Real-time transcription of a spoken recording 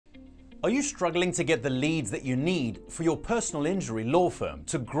Are you struggling to get the leads that you need for your personal injury law firm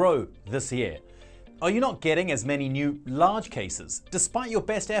to grow this year? Are you not getting as many new large cases despite your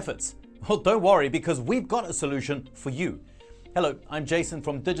best efforts? Well, don't worry, because we've got a solution for you. Hello, I'm Jason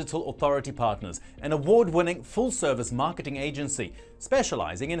from Digital Authority Partners, an award-winning full-service marketing agency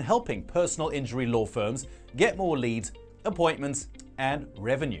specializing in helping personal injury law firms get more leads, appointments, and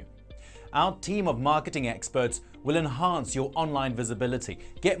revenue. Our team of marketing experts will enhance your online visibility,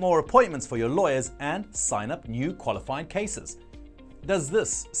 get more appointments for your lawyers, and sign up new qualified cases. Does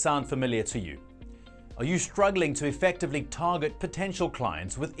this sound familiar to you? Are you struggling to effectively target potential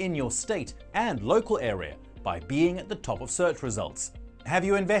clients within your state and local area by being at the top of search results? Have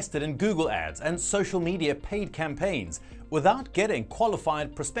you invested in Google ads and social media paid campaigns without getting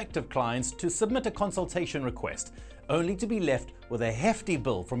qualified prospective clients to submit a consultation request, only to be left with a hefty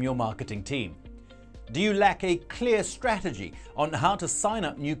bill from your marketing team? Do you lack a clear strategy on how to sign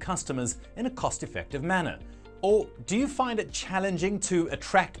up new customers in a cost-effective manner? Or do you find it challenging to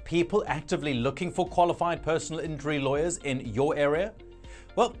attract people actively looking for qualified personal injury lawyers in your area?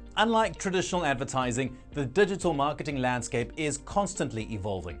 Well, unlike traditional advertising, the digital marketing landscape is constantly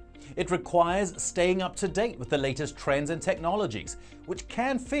evolving. It requires staying up to date with the latest trends and technologies, which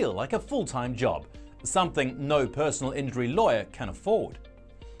can feel like a full-time job, something no personal injury lawyer can afford.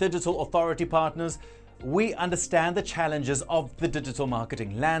 Digital Authority Partners, we understand the challenges of the digital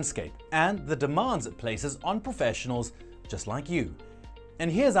marketing landscape and the demands it places on professionals just like you.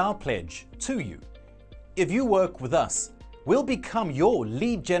 And here's our pledge to you. If you work with us, we'll become your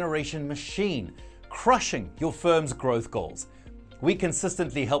lead generation machine, crushing your firm's growth goals. We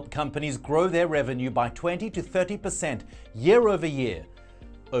consistently help companies grow their revenue by 20 to 30% year over year.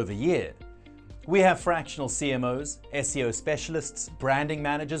 We have fractional CMOs, SEO specialists, branding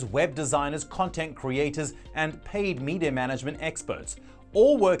managers, web designers, content creators, and paid media management experts,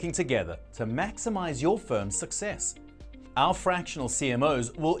 all working together to maximize your firm's success. Our fractional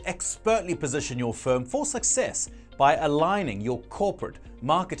CMOs will expertly position your firm for success by aligning your corporate,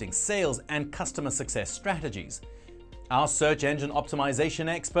 marketing, sales, and customer success strategies. Our search engine optimization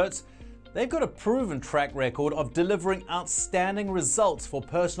experts, they've got a proven track record of delivering outstanding results for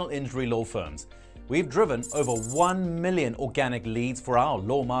personal injury law firms. We've driven over 1 million organic leads for our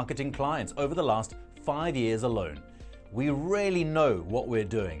law marketing clients over the last 5 years alone. We really know what we're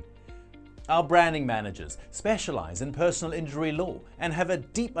doing. Our branding managers specialize in personal injury law and have a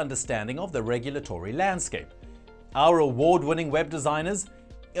deep understanding of the regulatory landscape. Our award-winning web designers,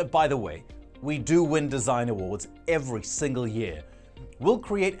 by the way, we do win design awards every single year. We'll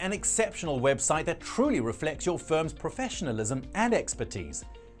create an exceptional website that truly reflects your firm's professionalism and expertise.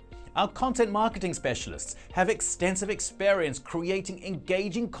 Our content marketing specialists have extensive experience creating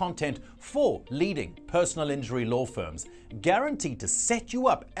engaging content for leading personal injury law firms, guaranteed to set you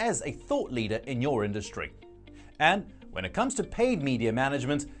up as a thought leader in your industry. And when it comes to paid media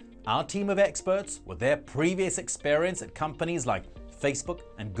management, our team of experts, with their previous experience at companies like Facebook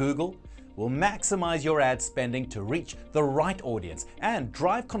and Google, will maximize your ad spending to reach the right audience and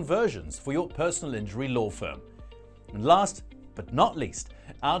drive conversions for your personal injury law firm. And last but not least,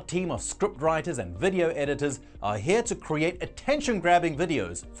 our team of scriptwriters and video editors are here to create attention-grabbing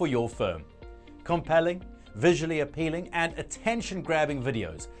videos for your firm. Compelling, visually appealing, and attention-grabbing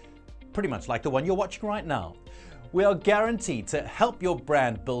videos, pretty much like the one you're watching right now. We are guaranteed to help your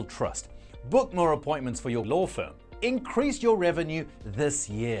brand build trust, book more appointments for your law firm, increase your revenue this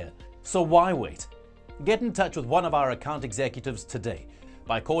year. So why wait? Get in touch with one of our account executives today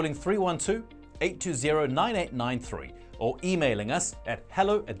by calling 312-820-9893 or emailing us at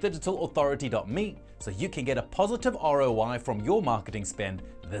hello@digitalauthority.me so you can get a positive ROI from your marketing spend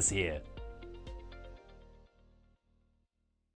this year.